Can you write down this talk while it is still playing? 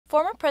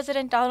Former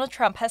President Donald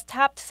Trump has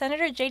tapped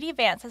Senator J.D.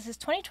 Vance as his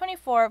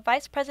 2024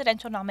 vice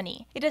presidential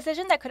nominee, a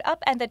decision that could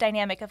upend the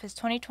dynamic of his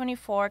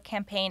 2024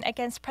 campaign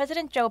against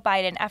President Joe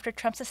Biden after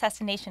Trump's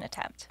assassination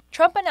attempt.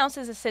 Trump announced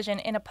his decision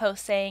in a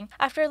post saying,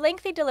 "After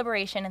lengthy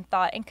deliberation and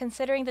thought and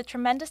considering the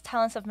tremendous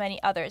talents of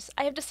many others,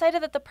 I have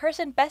decided that the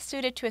person best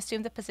suited to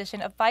assume the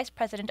position of Vice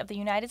President of the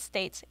United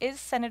States is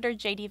Senator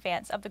J.D.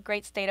 Vance of the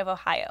great state of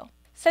Ohio."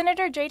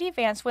 Senator J.D.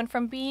 Vance went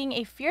from being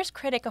a fierce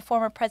critic of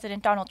former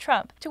President Donald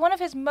Trump to one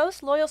of his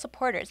most loyal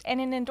supporters and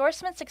an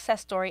endorsement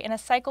success story in a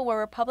cycle where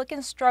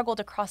Republicans struggled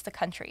across the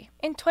country.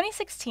 In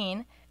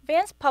 2016,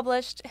 Vance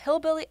published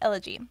Hillbilly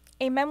Elegy,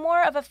 a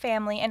memoir of a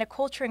family and a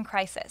culture in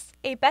crisis,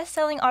 a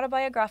best-selling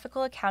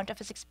autobiographical account of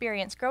his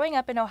experience growing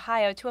up in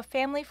Ohio to a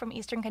family from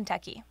eastern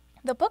Kentucky.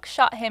 The book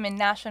shot him in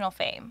national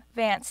fame.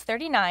 Vance,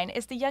 39,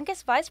 is the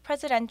youngest vice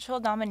presidential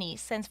nominee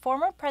since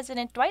former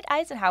President Dwight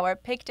Eisenhower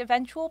picked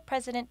eventual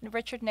President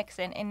Richard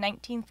Nixon in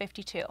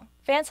 1952.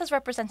 Vance has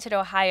represented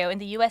Ohio in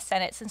the U.S.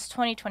 Senate since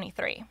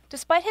 2023.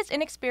 Despite his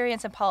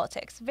inexperience in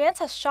politics, Vance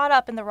has shot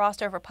up in the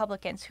roster of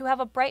Republicans who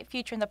have a bright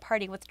future in the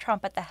party with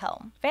Trump at the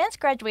helm. Vance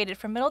graduated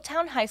from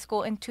Middletown High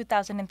School in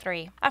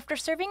 2003. After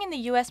serving in the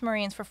U.S.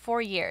 Marines for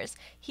 4 years,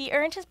 he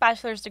earned his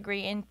bachelor's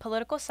degree in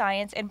political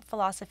science and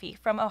philosophy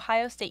from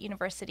Ohio State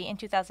University in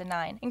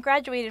 2009 and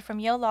graduated from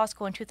Yale Law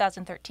School in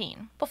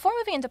 2013. Before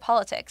moving into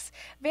politics,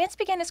 Vance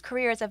began his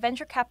career as a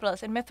venture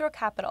capitalist in Mithra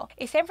Capital,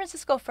 a San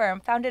Francisco firm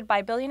founded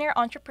by billionaire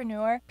entrepreneur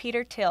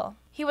Peter Thiel.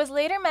 He was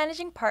later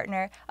managing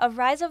partner of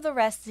Rise of the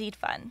Rest Seed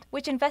Fund,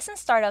 which invests in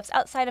startups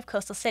outside of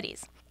coastal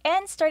cities,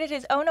 and started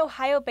his own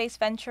Ohio-based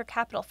venture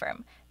capital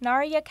firm,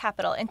 Naria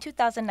Capital, in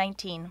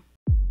 2019.